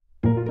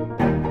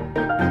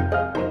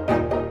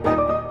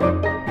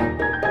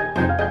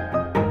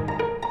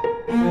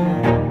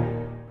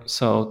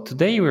So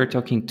today we're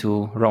talking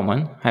to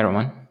Roman. Hi,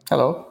 Roman.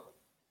 Hello.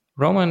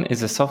 Roman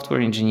is a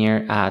software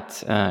engineer at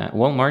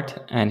Walmart,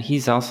 and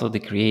he's also the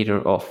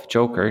creator of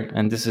Joker.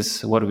 And this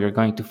is what we're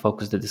going to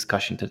focus the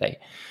discussion today.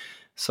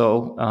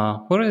 So,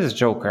 what is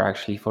Joker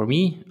actually? For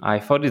me, I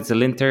thought it's a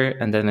linter,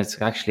 and then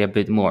it's actually a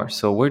bit more.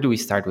 So, where do we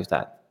start with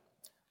that?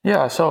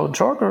 Yeah, so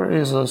Joker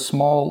is a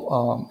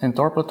small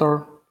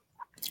interpreter,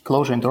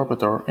 closure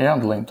interpreter,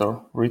 and linter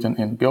written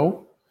in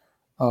Go.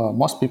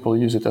 Most people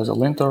use it as a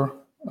linter,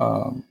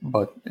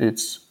 but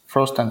it's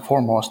first and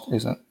foremost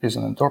is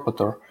an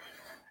interpreter.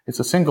 It's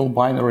a single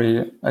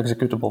binary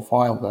executable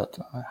file that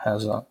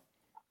has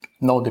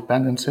no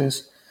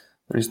dependencies.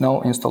 There is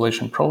no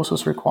installation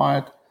process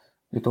required.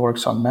 It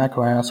works on Mac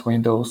OS,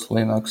 Windows,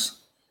 Linux,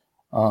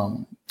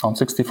 on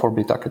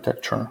 64-bit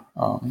architecture.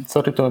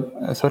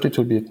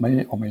 32-bit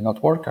may or may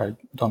not work. I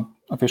don't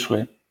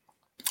officially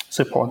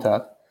support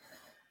that.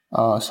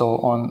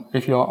 So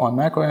if you're on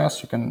Mac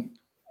OS, you can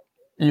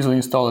easily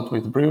install it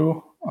with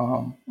Brew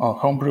or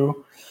Homebrew.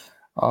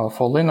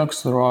 For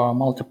Linux, there are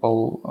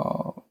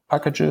multiple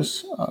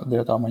packages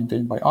that are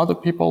maintained by other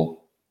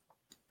people.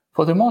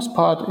 For the most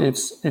part,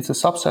 it's a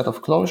subset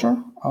of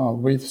Clojure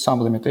with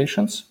some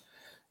limitations,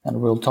 and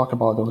we'll talk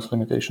about those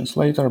limitations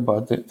later.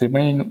 But the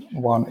main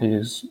one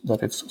is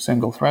that it's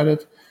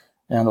single-threaded,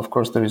 and of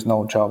course there is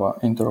no Java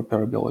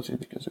interoperability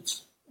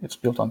because it's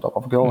built on top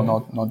of Go,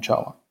 not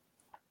Java.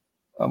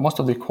 Most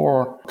of the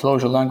core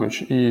Clojure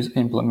language is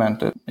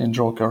implemented in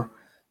Joker,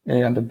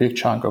 and a big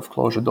chunk of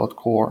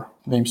Clojure.core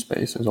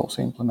namespace is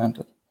also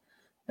implemented.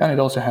 And it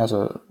also has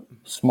a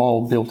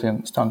small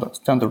built-in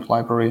standard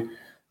library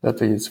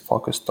that is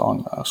focused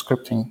on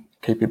scripting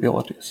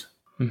capabilities.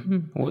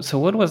 Mm-hmm. So,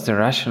 what was the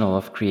rationale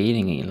of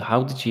creating it?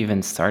 How did you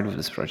even start with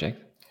this project?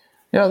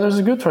 Yeah, there's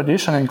a good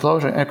tradition in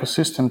Clojure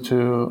ecosystem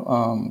to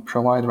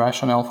provide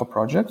rationale for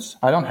projects.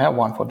 I don't have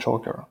one for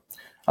Joker.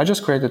 I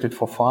just created it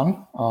for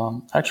fun.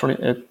 Actually,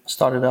 it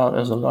started out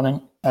as a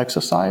learning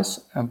exercise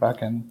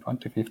back in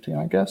 2015,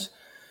 I guess.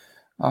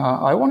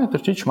 I wanted to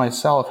teach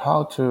myself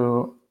how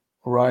to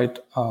write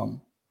a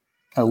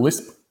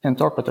Lisp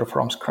interpreter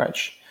from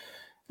scratch.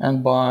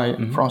 And by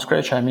from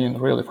scratch, I mean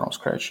really from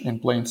scratch in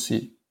plain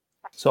C.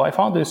 So I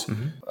found this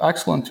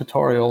excellent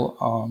tutorial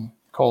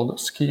called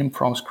Scheme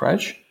from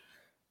Scratch,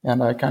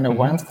 and I kind of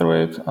went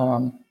through it.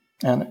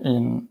 And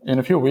in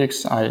a few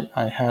weeks,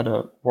 I had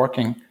a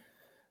working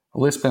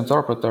Lisp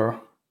interpreter,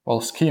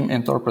 well, Scheme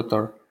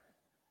interpreter.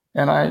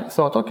 And I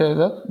thought, okay,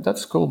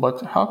 that's cool,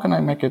 but how can I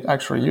make it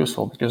actually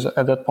useful? Because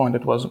at that point,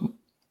 it was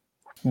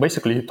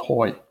basically a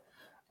toy.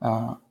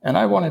 And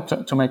I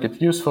wanted to make it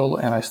useful,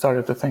 and I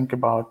started to think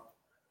about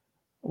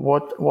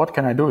what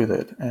can I do with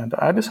it? And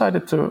I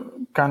decided to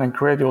kind of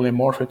gradually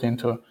morph it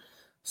into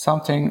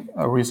something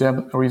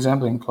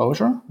resembling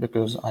Clojure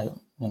because I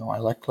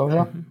like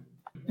Clojure.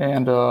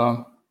 And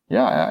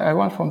I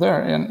went from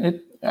there. And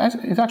it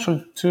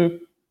actually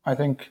took, I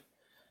think,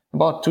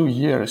 about 2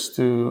 years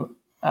to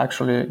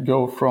actually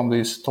go from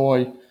this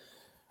toy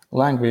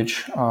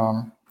language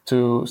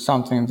to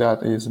something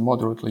that is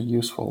moderately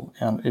useful.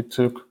 And it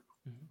took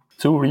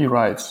 2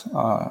 rewrites,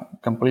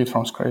 complete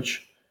from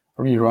scratch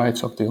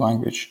rewrites of the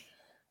language.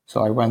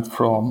 So I went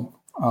from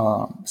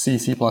C,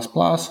 C++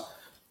 to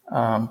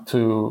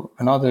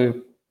another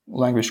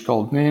language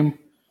called Nim,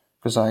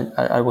 because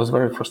I was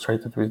very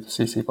frustrated with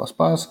C, C++.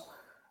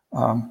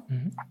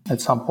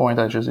 At some point,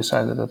 I just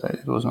decided that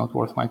it was not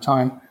worth my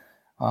time.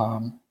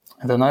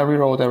 And then I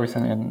rewrote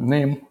everything in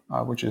Nim,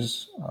 which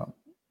is a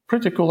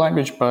pretty cool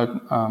language, but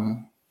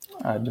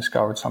I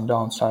discovered some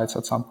downsides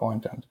at some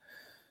point. And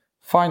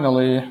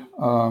finally,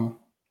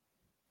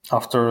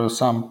 after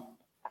some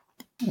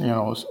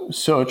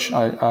search,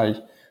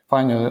 I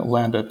finally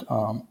landed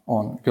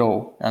on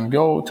Go, and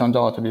Go turned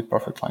out to be a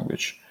perfect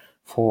language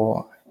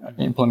for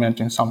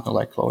implementing something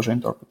like Clojure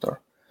interpreter.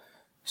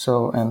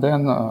 So, and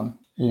then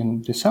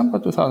in December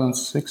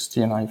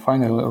 2016, I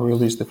finally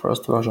released the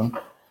first version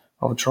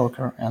of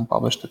Joker and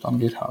published it on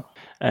GitHub.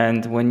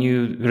 And when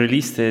you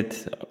released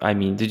it, I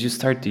mean, did you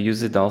start to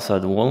use it also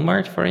at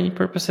Walmart for any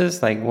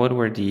purposes? Like, what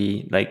was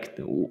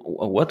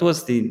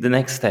the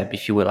next step,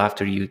 if you will,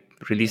 after you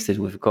released it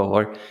with Go?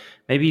 Or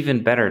maybe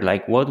even better,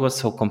 like, what was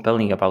so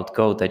compelling about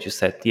Go that you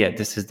said, yeah,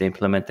 this is the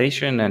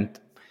implementation, and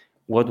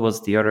what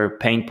was the other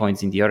pain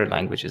points in the other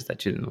languages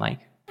that you didn't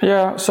like?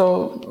 Yeah,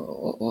 so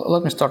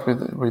let me start with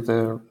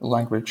the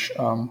language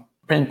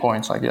pain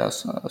points, I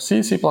guess.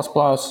 C, C++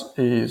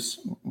 is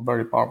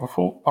very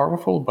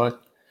powerful, but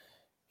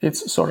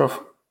it's sort of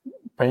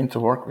pain to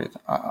work with.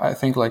 I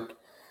think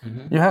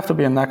you have to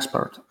be an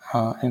expert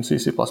in C,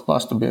 C++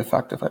 to be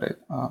effective at it.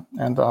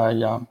 And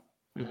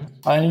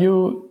I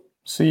knew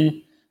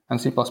C and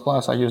C++.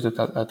 I used it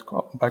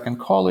back in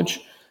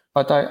college,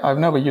 but I've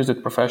never used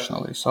it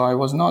professionally. So I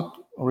was not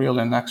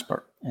really an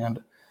expert.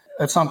 And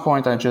at some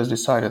point, I just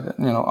decided that,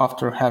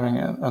 after having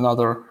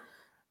another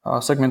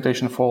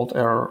segmentation fault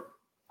error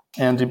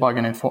and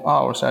debugging it for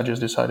hours, I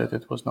just decided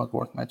it was not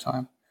worth my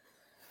time.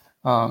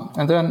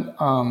 And then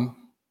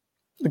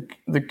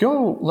the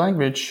Go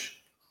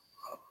language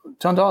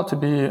turned out to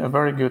be a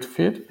very good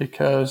fit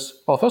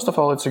because, well, first of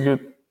all, it's a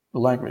good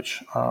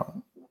language.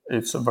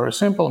 It's very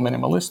simple,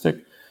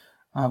 minimalistic,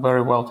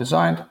 very well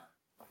designed,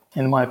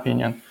 in my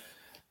opinion,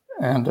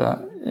 and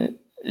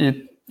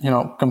it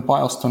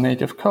compiles to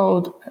native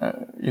code.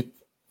 It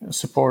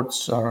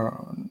supports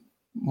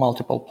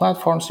multiple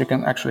platforms. You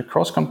can actually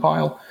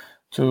cross-compile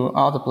to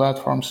other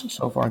platforms.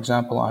 So, for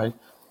example, I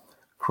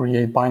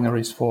create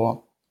binaries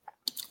for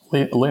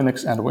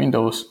Linux and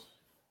Windows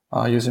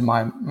using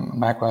my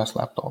macOS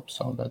laptop.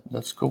 So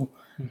that's cool.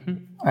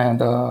 And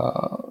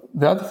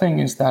the other thing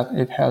is that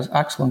it has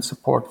excellent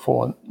support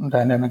for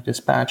dynamic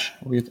dispatch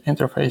with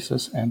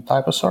interfaces and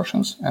type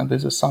assertions. And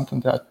this is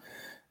something that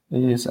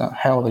is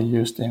heavily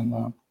used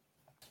in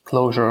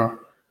Clojure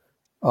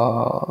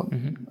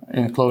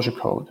in Clojure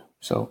code.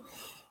 So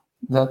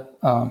that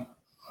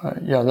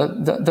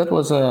that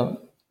was a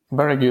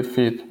very good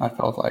fit. I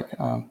felt like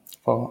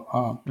for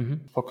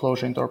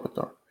Clojure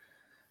interpreter.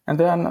 And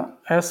then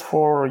as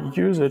for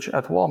usage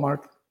at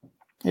Walmart,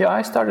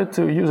 I started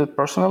to use it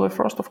personally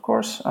first, of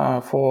course,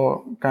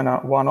 for kind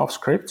of one-off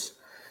scripts,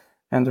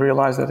 and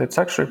realized that it's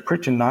actually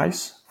pretty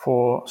nice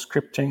for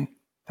scripting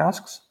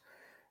tasks.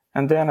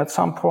 And then at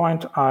some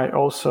point, I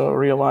also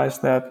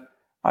realized that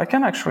I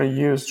can actually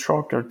use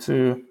Joker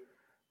to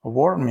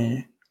warn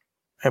me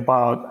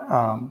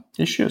about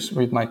issues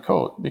with my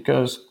code,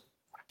 because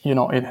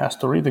it has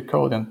to read the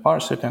code and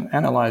parse it and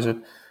analyze it.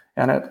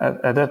 And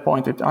at that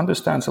point, it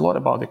understands a lot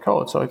about the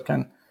code, so it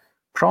can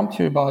prompt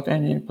you about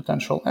any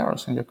potential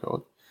errors in your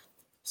code.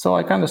 So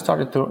I kind of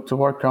started to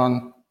work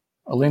on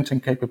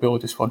linting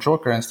capabilities for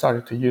Joker and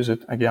started to use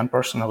it again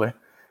personally.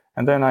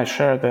 And then I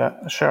shared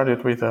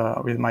it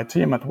with my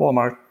team at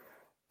Walmart,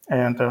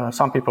 and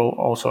some people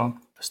also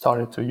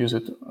started to use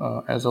it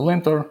as a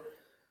linter.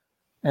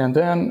 And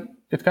then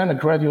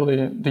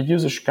the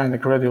usage kind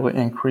of gradually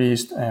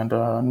increased, and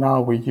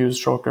now we use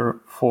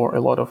Joker for a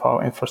lot of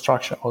our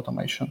infrastructure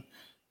automation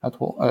at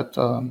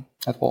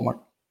Walmart.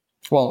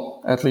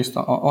 Well, at least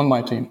on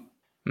my team.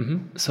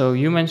 So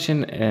you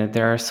mentioned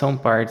there are some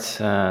parts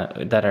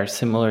that are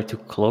similar to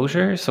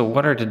Clojure. So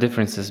what are the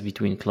differences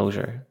between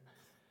Clojure?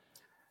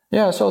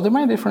 Yeah, so the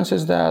main difference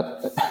is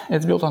that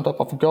it's built on top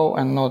of Go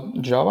and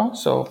not Java.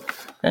 So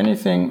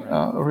anything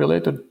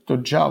related to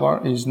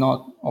Java is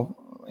not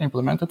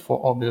implemented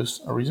for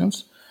obvious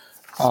reasons.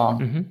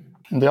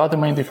 The other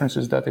main difference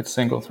is that it's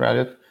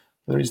single-threaded.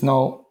 There is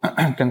no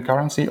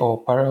concurrency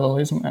or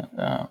parallelism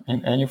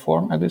in any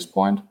form at this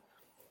point.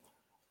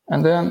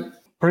 And then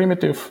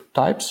primitive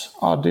types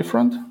are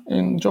different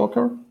in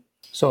Joker.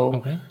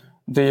 So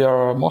they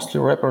are mostly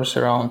wrappers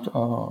around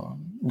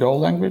Go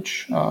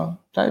language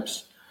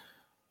types.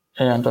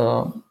 And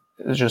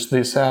just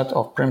the set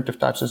of primitive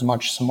types is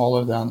much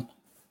smaller than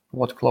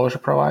what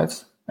Clojure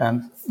provides.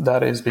 And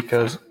that is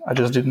because I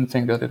just didn't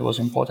think that it was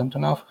important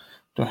enough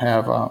to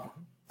have,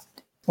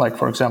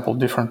 for example,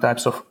 different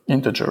types of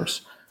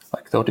integers,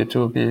 like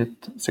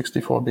 32-bit,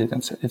 64-bit,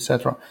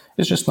 etc.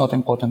 It's just not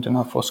important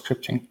enough for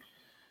scripting.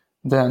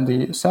 Then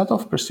the set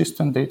of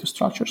persistent data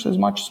structures is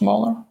much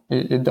smaller.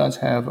 It does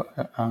have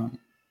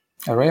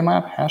array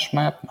map, hash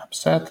map, map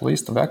set,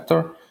 list,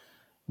 vector,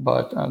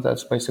 but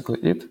that's basically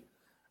it.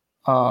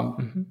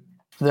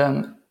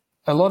 Then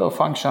a lot of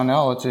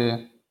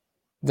functionality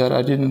that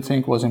I didn't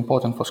think was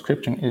important for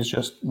scripting is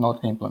just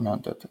not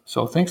implemented.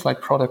 So things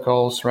like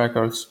protocols,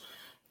 records,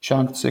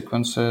 chunked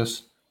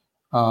sequences,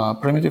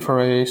 primitive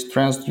arrays,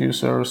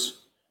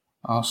 transducers,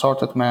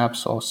 sorted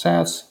maps or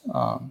sets,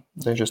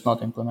 they're just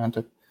not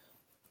implemented.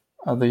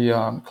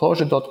 The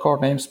Clojure.core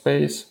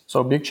namespace,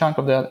 so a big chunk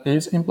of that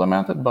is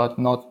implemented, but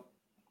not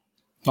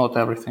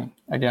everything.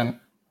 Again,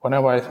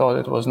 whenever I thought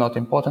it was not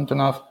important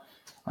enough,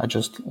 I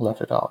just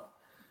left it out.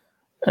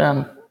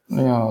 And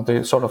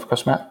the sort of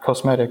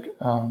cosmetic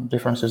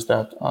difference is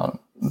that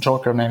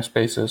Joker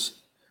namespaces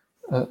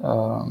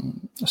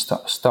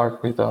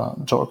start with a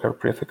Joker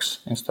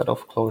prefix instead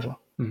of Clojure.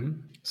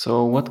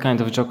 So what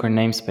kind of Joker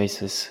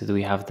namespaces do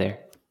we have there?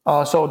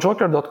 So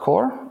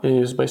Joker.core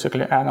is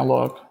basically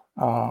analog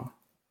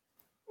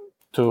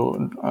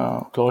to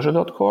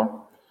Clojure.core.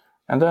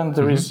 And then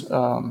there is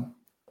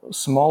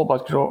small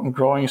but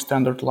growing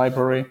standard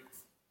library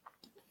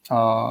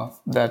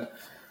that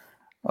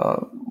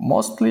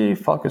mostly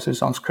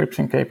focuses on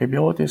scripting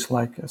capabilities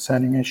like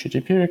sending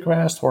HTTP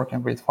requests,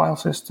 working with file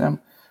system,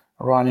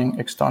 running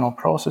external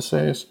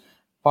processes,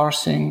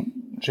 parsing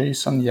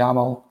JSON,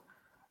 YAML,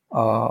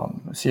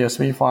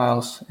 CSV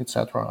files,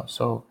 etc.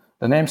 So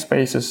the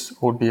namespaces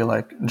would be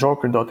like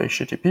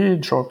joker.http,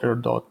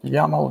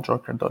 joker.yaml,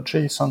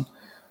 joker.json,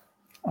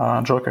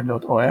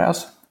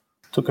 joker.os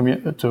to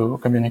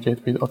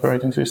communicate with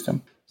operating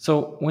system.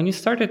 So when you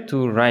started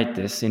to write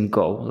this in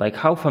Go,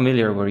 how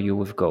familiar were you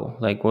with Go?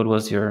 What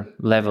was your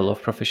level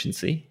of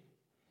proficiency?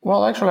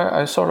 Well, actually,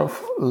 I sort of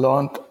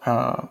learned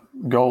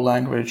Go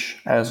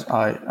language as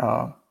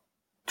I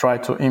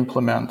tried to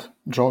implement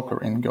Joker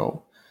in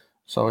Go.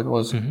 So it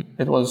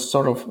was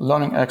sort of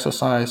learning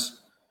exercise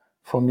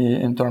for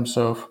me in terms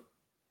of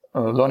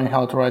learning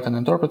how to write an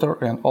interpreter,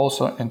 and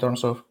also in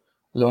terms of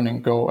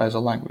learning Go as a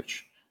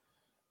language.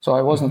 So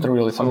I wasn't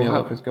really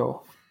familiar with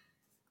Go.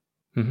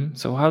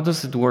 So how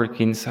does it work?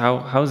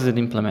 How is it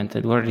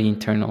implemented? What are the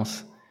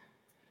internals?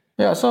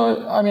 Yeah,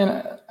 so I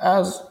mean,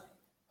 as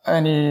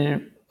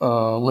any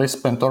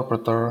Lisp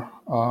interpreter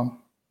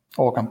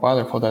or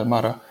compiler for that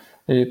matter,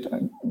 it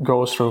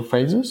goes through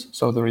phases.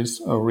 So there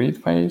is a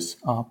read phase,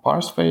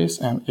 parse phase,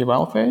 and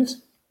eval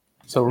phase.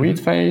 So read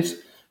phase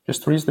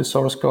just reads the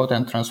source code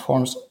and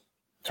transforms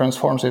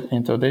it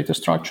into data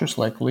structures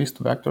like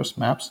list, vectors,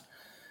 maps.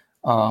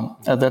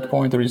 At that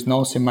point, there is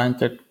no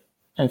semantic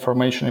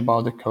information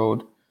about the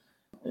code.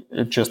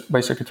 It just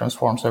basically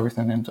transforms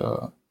everything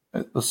into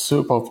a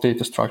soup of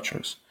data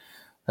structures.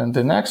 And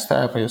the next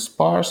step is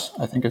parse.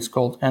 I think it's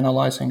called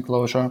analyze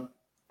enclosure.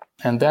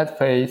 And that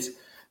phase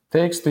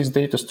takes these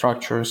data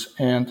structures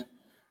and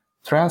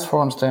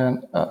transforms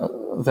them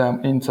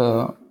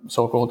into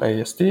so-called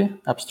AST,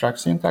 abstract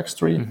syntax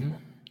tree.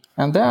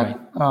 And that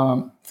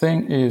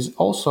thing is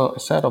also a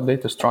set of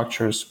data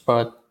structures,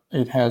 but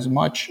it has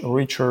much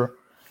richer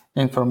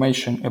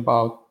information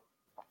about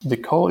the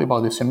code,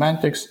 about the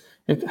semantics.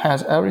 It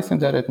has everything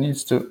that it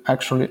needs to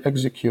actually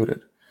execute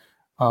it.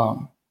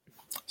 And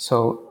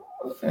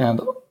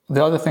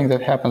the other thing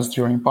that happens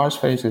during parse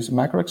phase is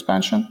macro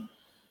expansion.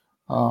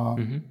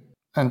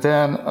 And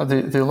then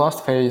the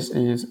last phase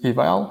is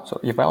eval, so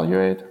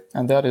evaluate,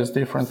 and that is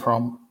different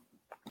from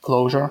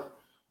closure.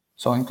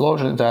 So in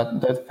closure,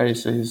 that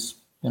phase is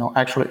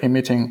actually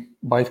emitting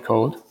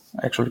bytecode,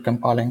 actually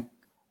compiling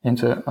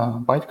into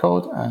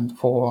bytecode, and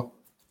for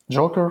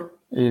Joker,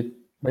 it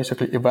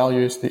basically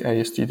evaluates the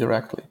AST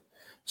directly.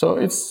 So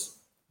it's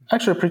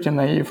actually a pretty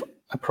naive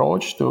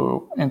approach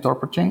to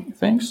interpreting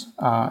things.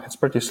 It's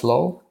pretty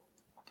slow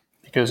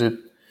because it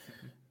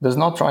does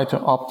not try to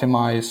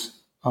optimize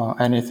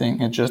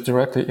anything. It just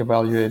directly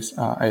evaluates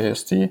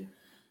AST.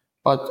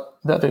 But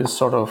that is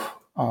sort of,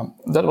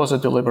 that was a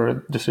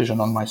deliberate decision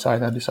on my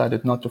side. I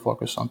decided not to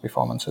focus on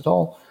performance at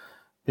all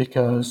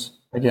because,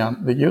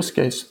 again,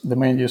 the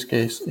main use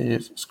case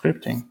is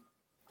scripting.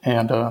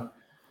 And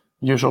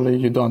usually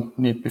you don't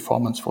need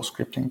performance for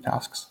scripting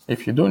tasks.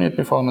 If you do need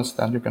performance,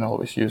 then you can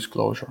always use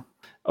Clojure.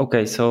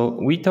 Okay, so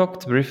we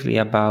talked briefly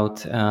about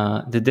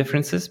the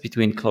differences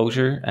between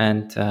Clojure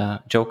and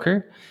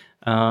Joker,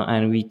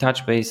 and we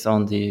touched base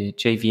on the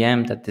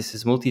JVM, that this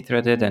is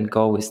multi-threaded and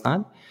Go is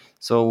not.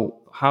 So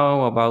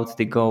how about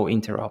the Go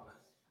interop?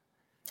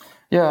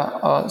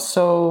 Yeah,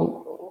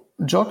 so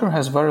Joker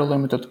has very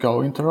limited Go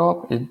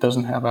interop. It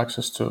doesn't have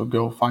access to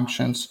Go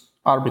functions,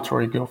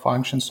 arbitrary Go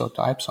functions, so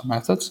types or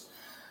methods.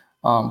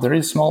 There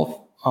is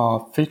small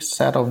fixed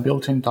set of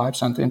built-in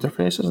types and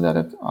interfaces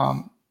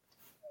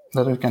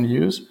that it can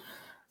use.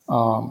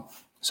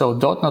 So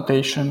dot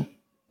notation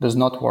does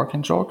not work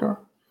in Joker.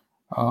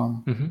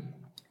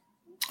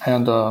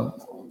 And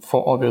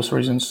for obvious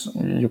reasons,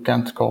 you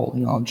can't call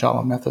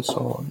Java methods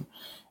or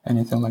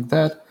anything like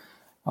that.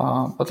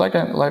 But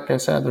like I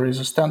said, there is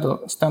a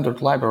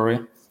standard library,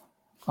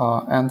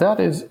 and that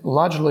is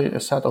largely a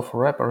set of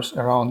wrappers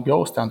around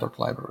Go standard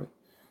library.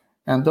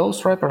 And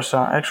those wrappers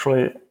are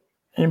actually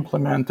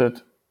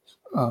implemented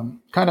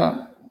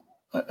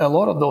a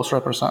lot of those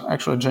wrappers are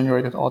actually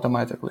generated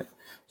automatically.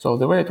 So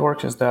the way it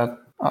works is that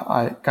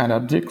I kind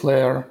of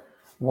declare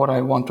what I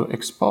want to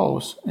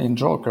expose in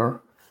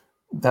Joker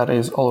that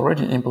is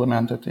already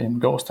implemented in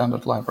Go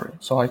standard library.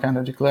 So I kind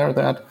of declare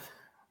that,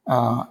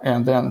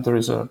 and then there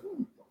is a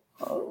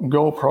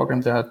Go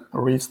program that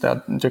reads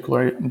that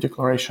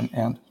declaration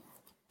and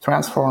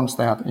transforms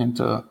that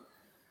into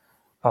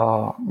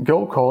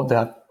Go code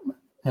that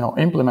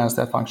implements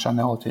that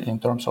functionality in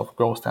terms of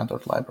Go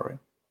standard library.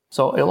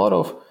 So a lot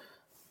of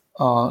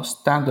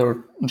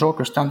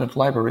Joker standard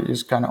library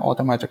is kind of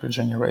automatically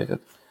generated,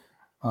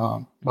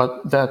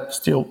 but that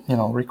still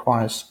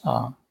requires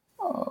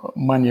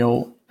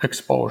manual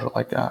exposure.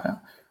 Like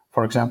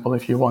for example,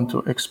 if you want to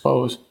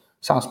expose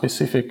some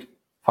specific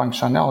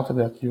functionality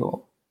that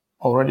you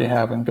already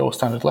have in Go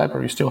standard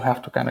library, you still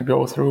have to kind of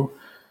go through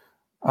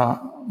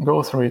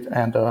it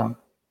and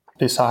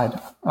decide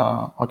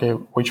okay,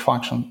 which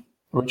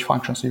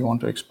functions you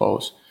want to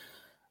expose,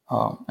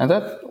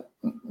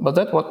 but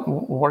that what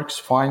works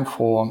fine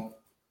for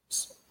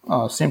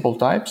simple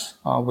types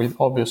with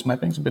obvious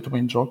mappings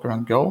between Joker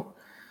and Go.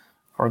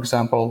 For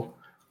example,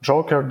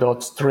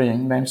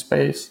 Joker.string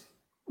namespace.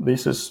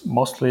 This is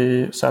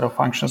mostly a set of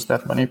functions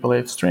that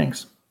manipulate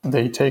strings.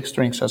 They take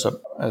strings as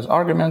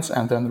arguments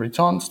and then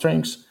return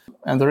strings.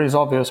 And there is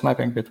obvious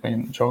mapping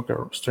between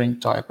Joker string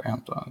type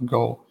and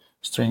Go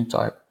string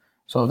type.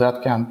 So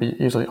that can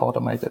be easily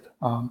automated.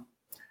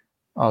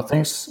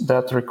 Things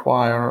that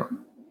require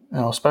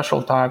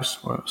special types,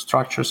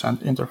 structures and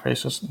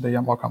interfaces, they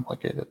are more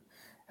complicated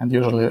and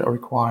usually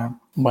require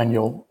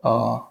manual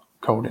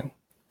coding.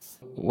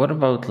 What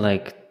about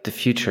like the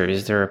future?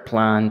 Is there a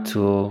plan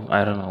to,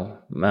 I don't know,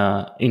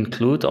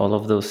 include all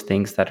of those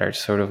things that are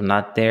sort of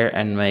not there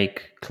and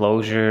make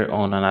Clojure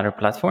on another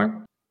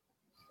platform?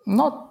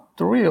 Not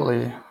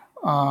really.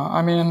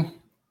 I mean,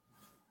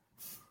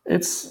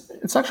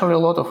 it's actually a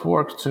lot of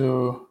work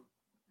to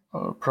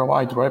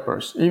provide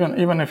wrappers,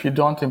 even if you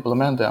don't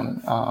implement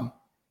them.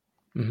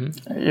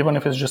 Even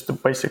if it's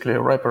just basically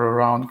a wrapper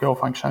around Go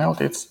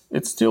functionality,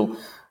 it's still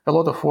a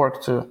lot of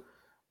work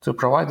to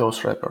provide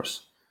those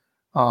wrappers.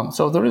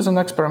 So there is an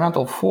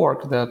experimental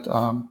fork that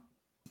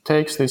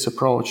takes this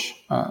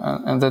approach,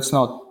 and that's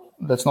not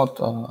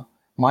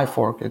my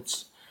fork.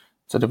 It's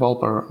a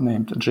developer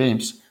named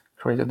James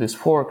created this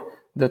fork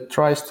that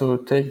tries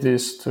to take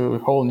this to a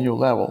whole new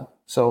level.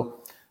 So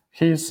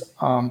his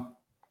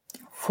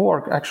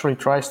fork actually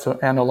tries to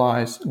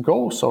analyze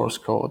Go source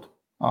code,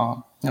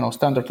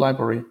 standard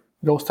library,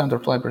 Go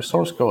standard library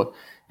source code,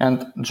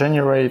 and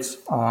generates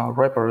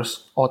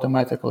wrappers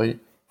automatically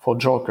for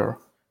Joker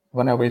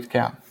whenever it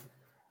can.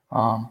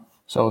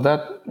 So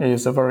that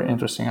is a very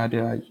interesting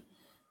idea.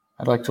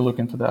 I'd like to look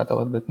into that a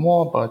little bit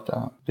more, but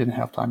didn't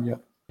have time yet.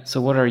 So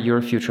what are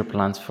your future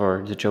plans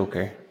for the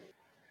Joker?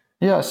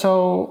 Yeah,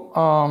 so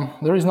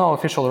there is no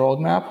official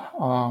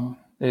roadmap.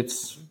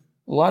 It's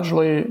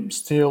largely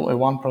still a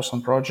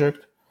one-person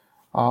project.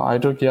 I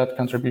do get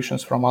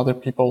contributions from other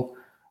people,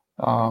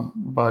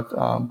 but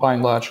by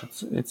and large,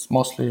 it's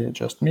mostly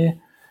just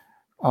me.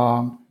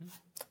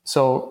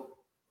 So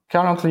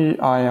currently,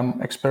 I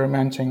am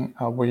experimenting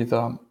with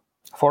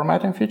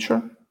formatting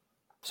feature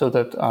so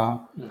that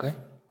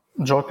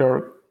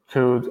Joker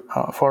could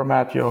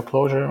format your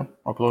Clojure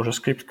or Clojure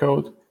script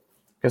code,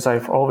 because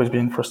I've always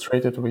been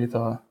frustrated with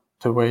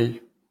the way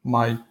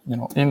my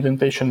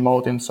indentation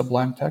mode in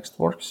Sublime Text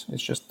works. It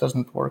just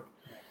doesn't work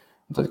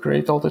that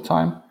great all the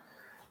time.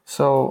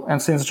 So,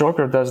 and since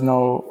Joker does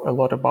know a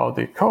lot about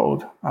the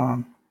code,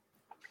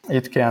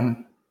 it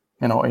can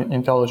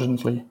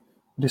intelligently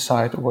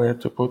decide where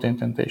to put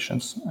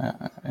indentations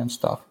and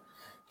stuff.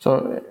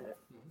 So,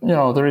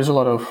 there is a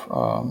lot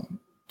of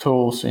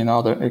tools in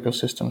other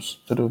ecosystems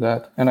to do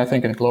that, and I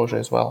think in Clojure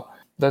as well.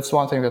 That's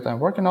one thing that I'm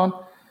working on.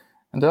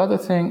 And the other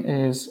thing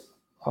is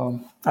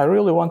I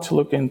really want to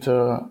look into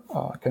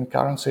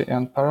concurrency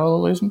and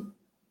parallelism.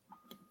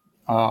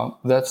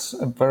 That's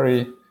a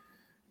very,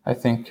 I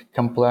think,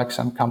 complex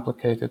and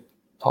complicated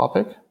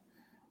topic,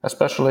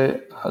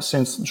 especially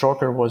since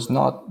Joker was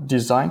not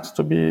designed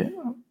to be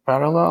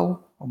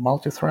parallel or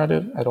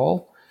multi-threaded at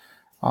all.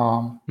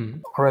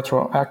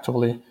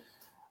 Retroactively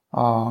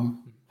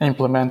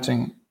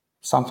implementing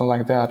something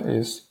like that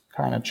is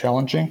kind of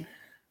challenging.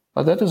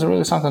 But that is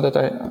really something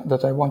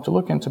that I want to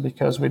look into,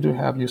 because we do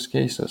have use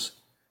cases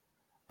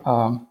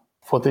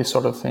for these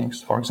sort of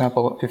things. For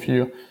example, if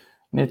you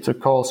need to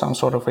call some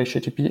sort of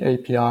HTTP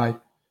API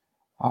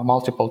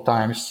multiple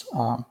times,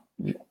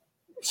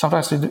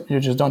 sometimes you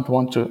just don't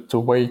want to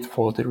wait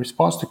for the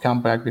response to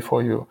come back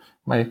before you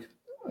make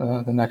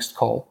the next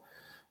call.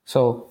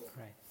 So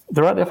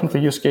there are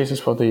definitely use cases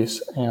for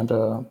this, and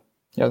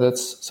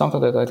that's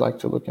something that I'd like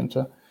to look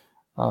into.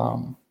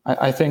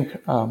 I think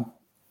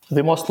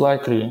the most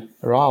likely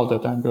route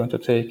that I'm going to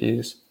take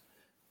is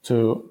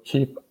to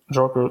keep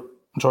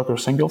Joker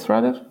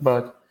single-threaded,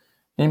 but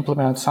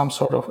implement some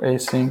sort of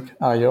async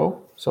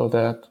I/O so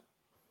that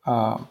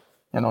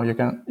you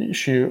can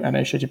issue an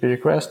HTTP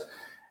request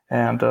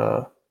and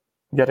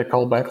get a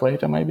call back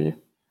later, maybe,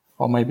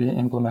 or maybe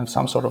implement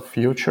some sort of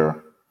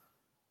future.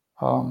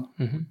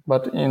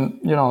 But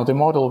the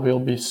model will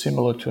be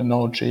similar to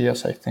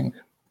Node.js, I think,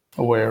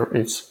 where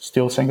it's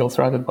still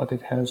single-threaded, but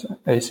it has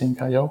async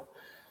I/O.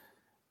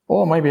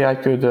 Or maybe I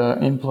could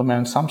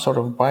implement some sort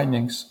of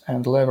bindings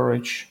and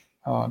leverage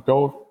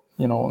Go,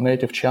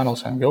 native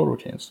channels and Go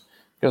routines,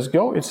 because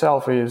Go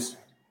itself has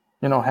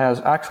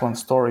excellent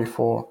story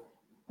for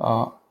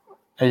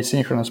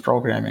asynchronous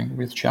programming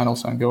with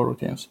channels and Go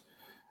routines,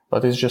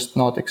 but it's just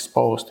not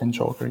exposed in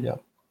Joker yet.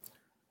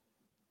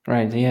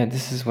 Right. Yeah,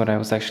 this is what I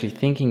was actually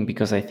thinking,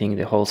 because I think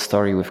the whole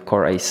story with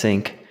Core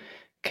Async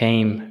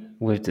came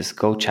with this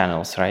Go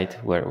channels, right?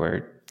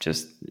 Where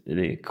just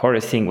the Core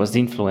Async was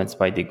influenced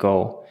by the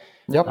Go.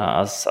 Yep.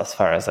 As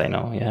far as I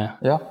know, yeah.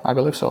 Yeah, I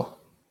believe so.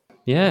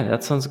 Yeah,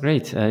 that sounds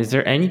great. Is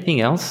there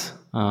anything else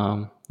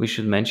we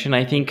should mention?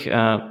 I think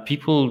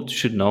people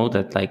should know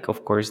that,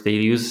 of course,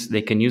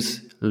 they can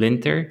use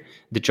linter,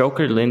 the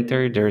Joker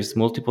linter. There's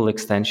multiple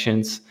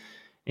extensions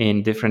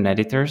in different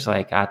editors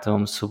like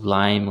Atom,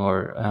 Sublime,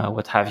 or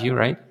what have you,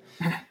 right?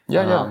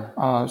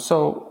 Yeah.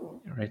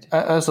 So right.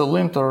 As a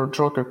linter,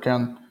 Joker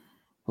can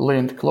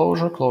lint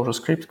Clojure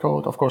script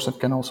code. Of course, it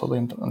can also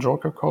lint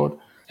Joker code.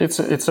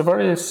 It's a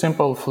very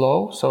simple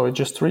flow. So it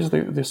just reads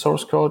the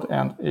source code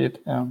and it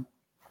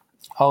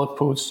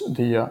outputs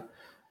the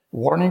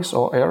warnings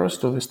or errors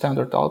to the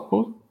standard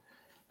output.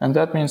 And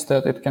that means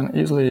that it can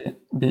easily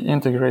be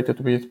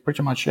integrated with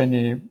pretty much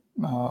any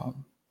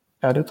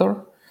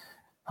editor.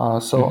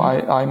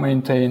 I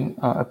maintain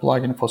a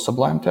plugin for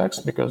Sublime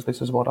Text because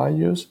this is what I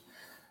use.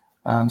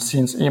 And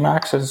since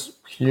Emacs is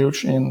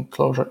huge in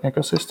Clojure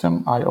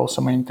ecosystem, I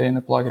also maintain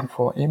a plugin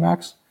for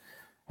Emacs.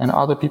 And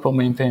other people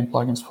maintain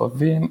plugins for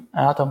Vim,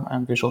 Atom,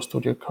 and Visual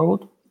Studio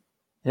Code.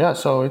 Yeah,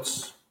 so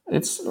it's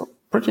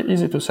pretty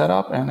easy to set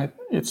up, and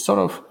it's sort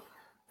of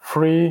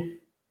free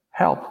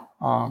help.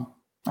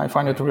 I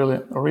find it really,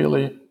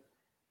 really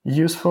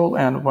useful.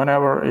 And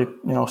whenever it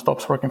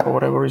stops working for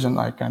whatever reason,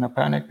 I kind of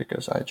panic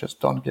because I just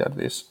don't get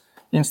this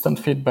instant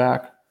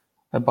feedback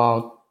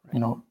about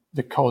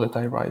the code that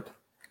I write.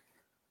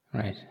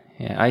 Right.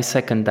 Yeah, I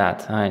second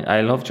that.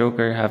 I love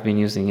Joker. Have been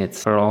using it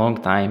for a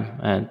long time,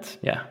 and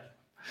yeah,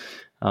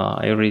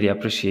 I really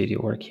appreciate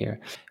your work here.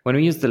 When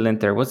we use the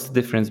linter, what's the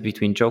difference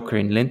between Joker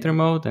in linter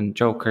mode and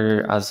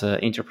Joker as an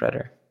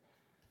interpreter?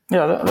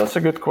 Yeah, that's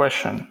a good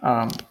question.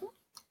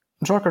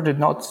 Joker did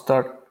not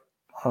start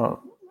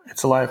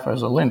its life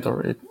as a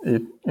linter.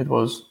 It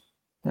was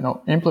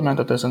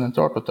implemented as an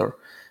interpreter,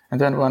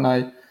 and then when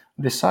I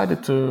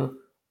decided to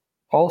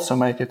also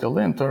make it a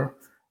linter,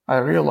 I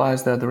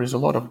realized that there is a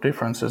lot of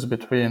differences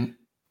between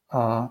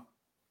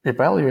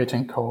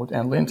evaluating code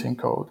and linting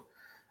code.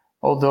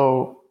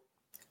 Although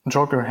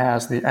Joker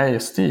has the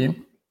AST,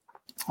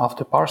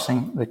 after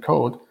parsing the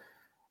code,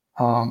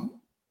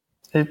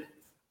 it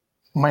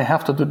may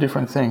have to do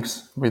different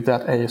things with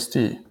that AST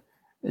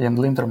in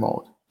linter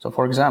mode. So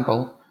for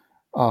example,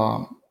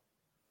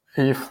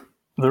 if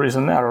there is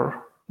an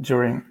error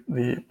during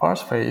the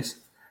parse phase,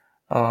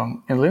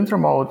 in linter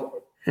mode,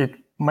 it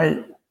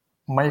may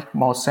make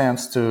more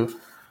sense to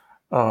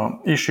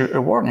issue a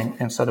warning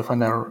instead of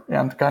an error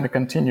and kind of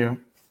continue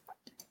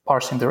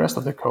parsing the rest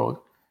of the code,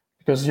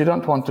 because you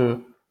don't want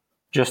to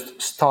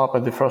just stop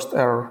at the first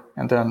error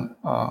and then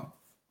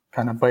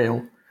kind of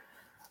bail.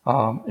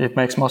 It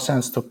makes more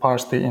sense to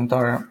parse the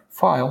entire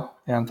file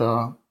and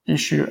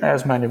issue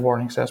as many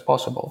warnings as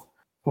possible.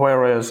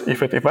 Whereas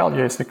if it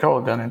evaluates the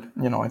code, then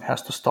it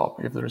has to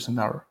stop if there is an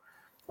error.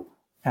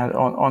 And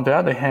on the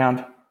other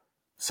hand,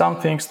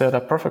 some things that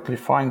are perfectly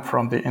fine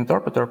from the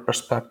interpreter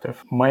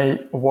perspective may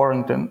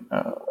warrant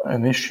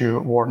an issue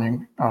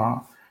warning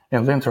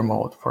in linter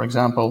mode. For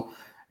example,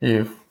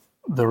 if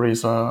there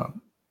is a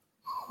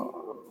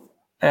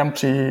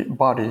empty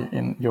body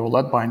in your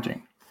LED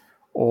binding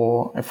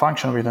or a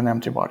function with an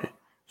empty body,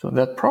 so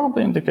that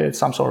probably indicates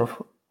some sort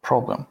of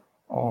problem,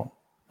 or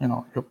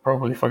you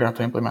probably forgot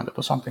to implement it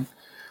or something.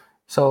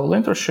 So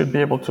linters should be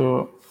able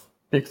to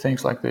pick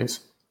things like this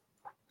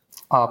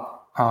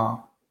up,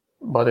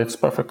 but it's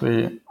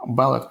perfectly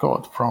valid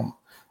code from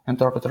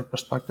interpreter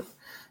perspective.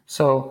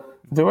 So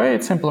the way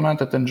it's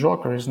implemented in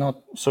Joker is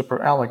not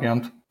super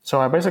elegant. So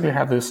I basically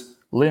have this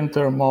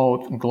linter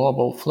mode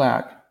global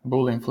flag,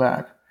 Boolean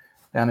flag,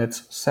 and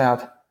it's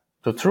set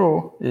to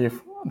true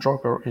if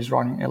Joker is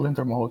running a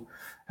linter mode.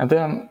 And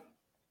then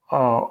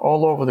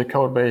all over the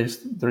code base,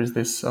 there is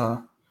this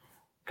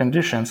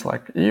conditions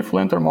like if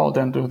linter mode,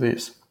 then do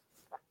this,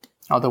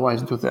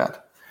 otherwise do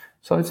that.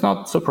 So it's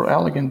not super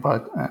elegant,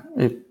 but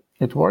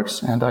it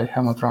works, and I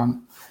haven't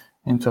run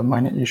into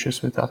many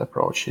issues with that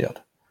approach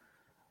yet.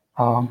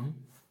 And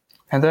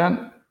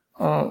then,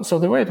 so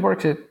the way it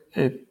works,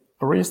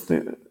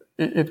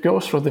 it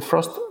goes through the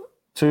first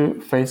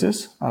two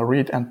phases,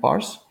 read and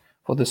parse,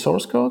 for the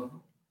source code.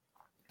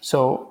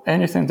 So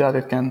anything that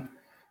it can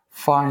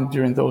find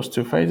during those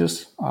two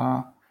phases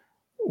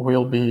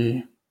will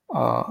be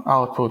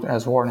output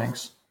as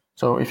warnings.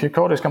 So if your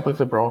code is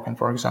completely broken,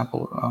 for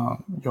example,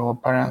 your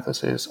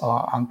parentheses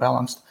are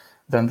unbalanced,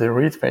 then the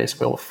read phase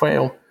will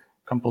fail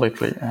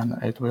completely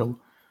and it will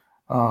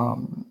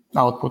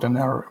output an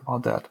error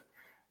about that.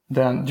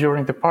 Then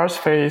during the parse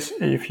phase,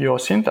 if your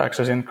syntax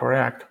is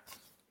incorrect,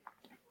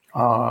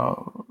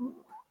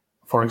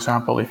 for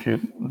example, if you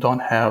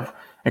don't have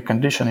a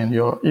condition in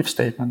your if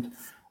statement,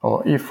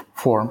 or if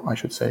form, I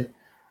should say,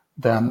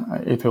 then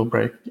it will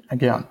break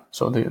again.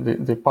 So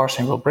the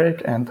parsing will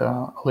break and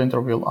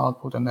linter will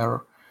output an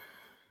error.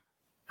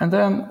 And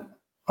then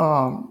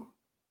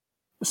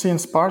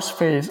since parse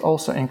phase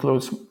also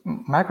includes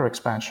macro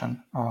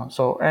expansion,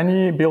 so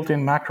any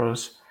built-in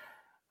macros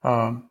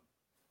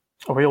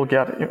will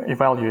get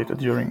evaluated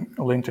during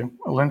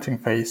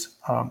linting phase.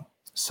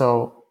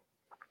 So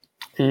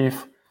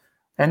if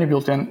any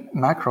built-in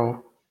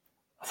macro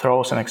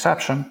throws an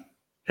exception,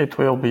 it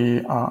will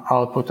be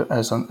output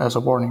as a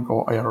warning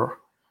or error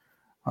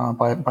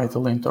by the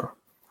linter.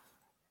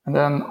 And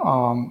then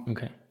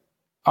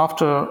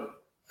after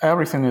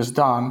everything is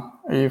done,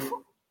 if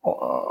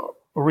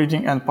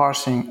reading and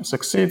parsing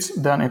succeeds,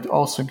 then it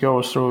also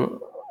goes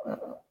through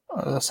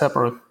a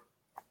separate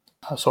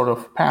sort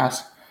of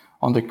pass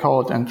on the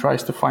code and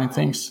tries to find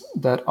things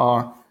that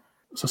are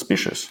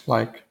suspicious,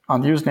 like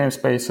unused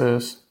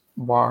namespaces,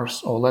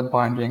 bars or LED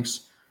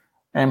bindings,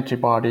 empty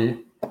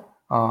body.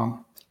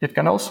 It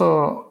can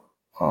also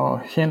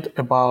hint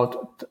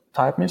about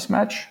type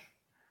mismatch.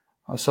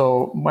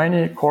 So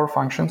many core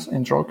functions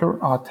in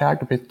Joker are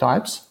tagged with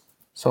types.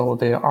 So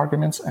their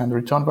arguments and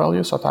return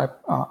values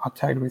are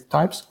tagged with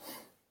types.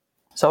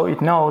 So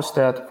it knows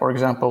that, for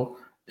example,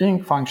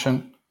 ing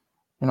function,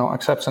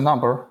 accepts a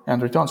number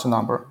and returns a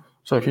number.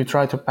 So if you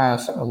try to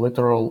pass a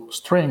literal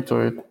string to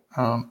it,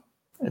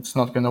 it's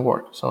not going to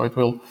work. So it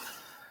will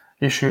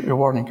issue a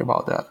warning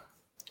about that.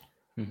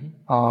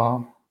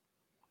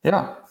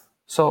 Yeah.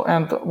 So,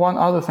 and one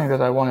other thing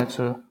that I wanted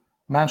to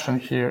mention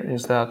here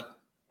is that,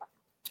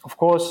 of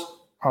course,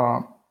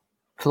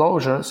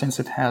 Clojure, since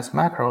it has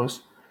macros,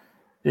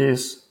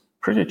 is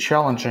pretty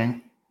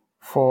challenging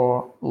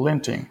for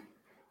linting.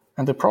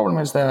 And the problem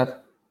is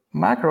that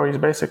macro is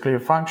basically a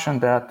function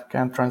that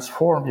can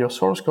transform your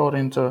source code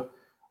into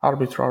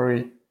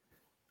arbitrary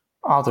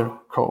other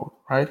code,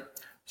 right?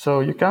 So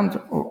you can't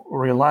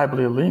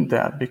reliably lint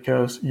that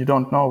because you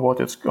don't know what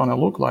it's going to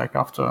look like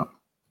after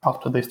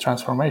this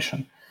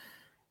transformation.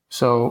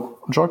 So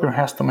Joker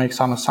has to make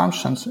some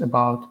assumptions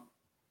about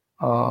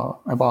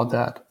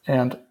that.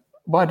 And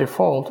by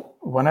default,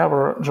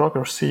 whenever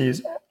Joker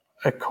sees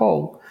a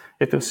call,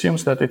 it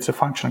assumes that it's a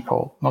function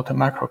call, not a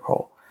macro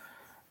call.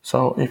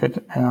 So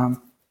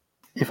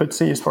if it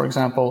sees, for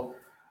example,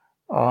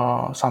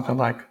 something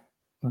like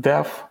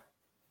def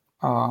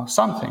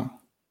something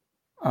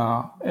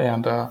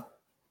and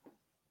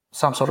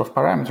some sort of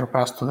parameter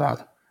passed to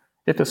that,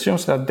 it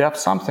assumes that def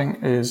something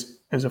is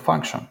a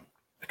function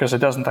because it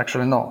doesn't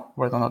actually know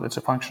whether or not it's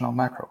a function or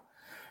macro.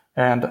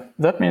 And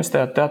that means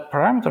that that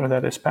parameter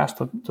that is passed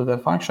to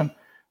that function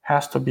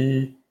has to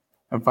be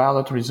a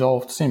valid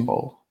resolved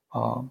symbol.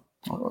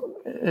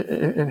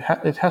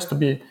 It has to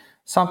be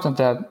something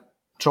that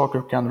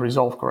Joker can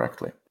resolve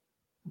correctly.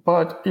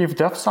 But if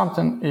def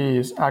something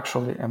is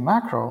actually a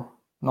macro,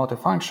 not a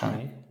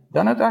function,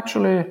 then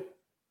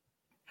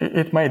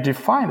it may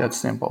define that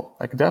symbol,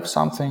 like def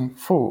something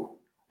foo,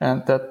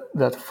 and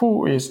that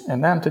foo is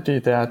an entity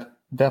that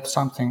def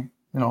something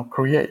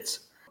creates,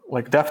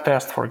 like def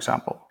test, for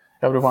example.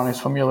 Everyone is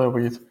familiar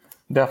with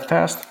def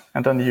test,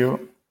 and then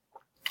you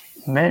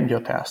name your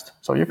test.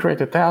 So you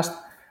create a test,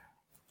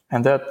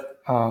 and that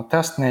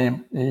test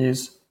name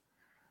is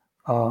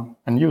a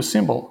new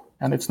symbol,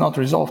 and it's not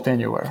resolved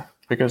anywhere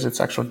because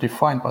it's actually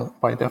defined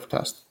by def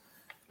test.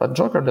 But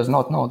Joker does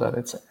not know that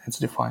it's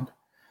defined.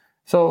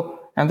 So,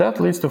 and that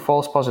leads to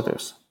false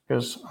positives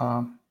because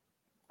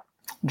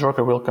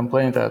Joker will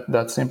complain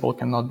that symbol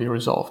cannot be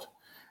resolved.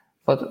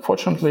 But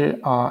fortunately,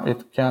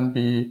 it can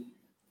be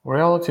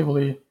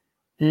relatively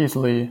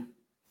easily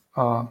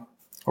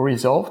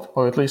resolved,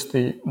 or at least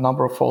the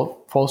number of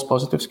false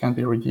positives can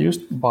be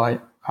reduced by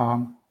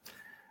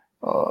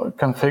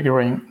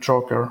configuring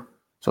Joker.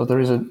 So there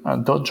is a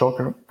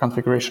 .joker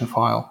configuration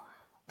file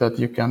that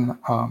you can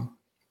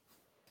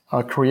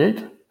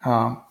create,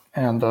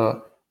 and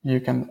you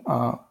can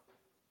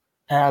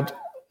add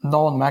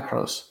known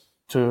macros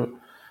to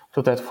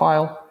that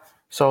file,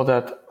 so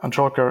that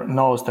Joker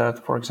knows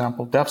that, for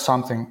example, def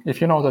something.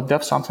 If you know that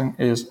def something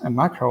is a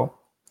macro,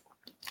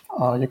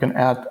 you can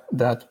add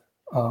that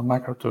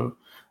macro to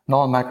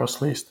known macros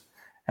list,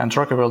 and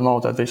Joker will know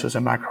that this is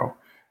a macro,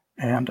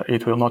 and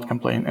it will not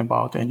complain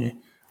about any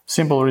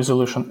symbol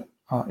resolution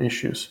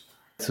issues.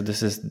 So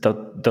this is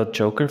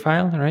 .joker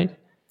file, right?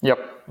 Yep.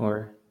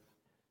 Or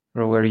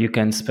where you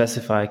can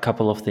specify a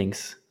couple of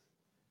things.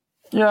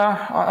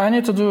 Yeah, I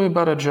need to do a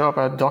better job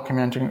at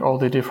documenting all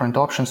the different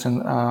options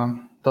in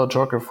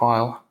 .joker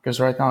file, because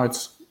right now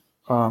it's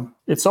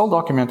all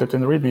documented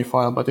in the README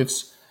file, but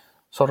it's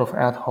sort of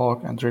ad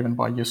hoc and driven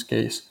by use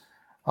case.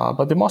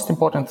 But the most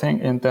important thing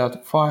in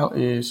that file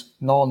is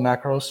known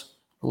macros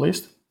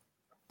list,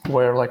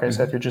 where, like I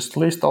said, you just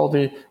list all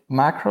the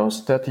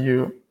macros that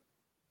you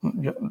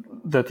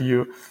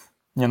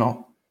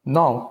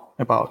know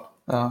about.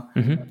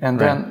 And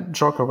then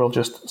Joker will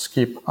just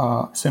skip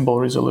symbol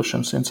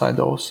resolutions inside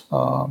those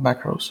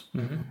macros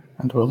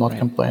and will not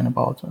complain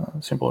about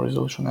symbol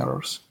resolution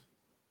errors.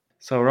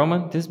 So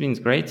Roman, this has been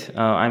great.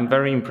 I'm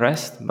very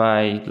impressed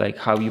by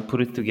how you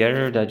put it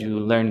together, that you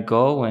learned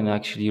Go and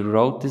actually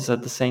wrote this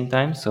at the same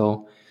time.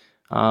 So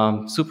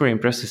super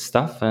impressive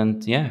stuff.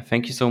 And yeah,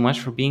 thank you so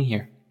much for being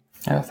here.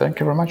 Yeah, thank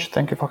you very much.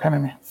 Thank you for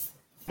having me.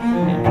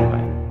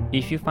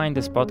 If you find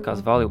this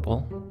podcast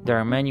valuable, there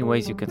are many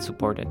ways you can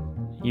support it.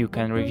 You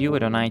can review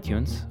it on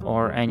iTunes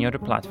or any other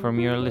platform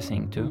you're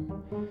listening to.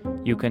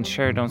 You can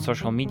share it on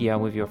social media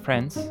with your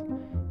friends.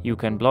 You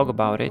can blog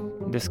about it,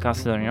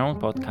 discuss it on your own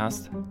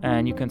podcast,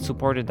 and you can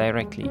support it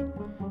directly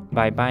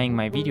by buying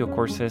my video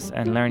courses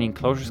and learning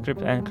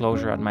ClojureScript and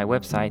Clojure at my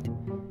website,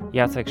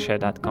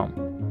 jacekschae.com.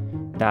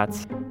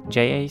 That's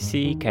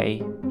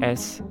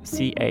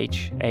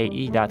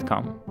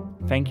jacekschae.com.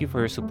 Thank you for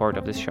your support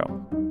of this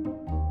show.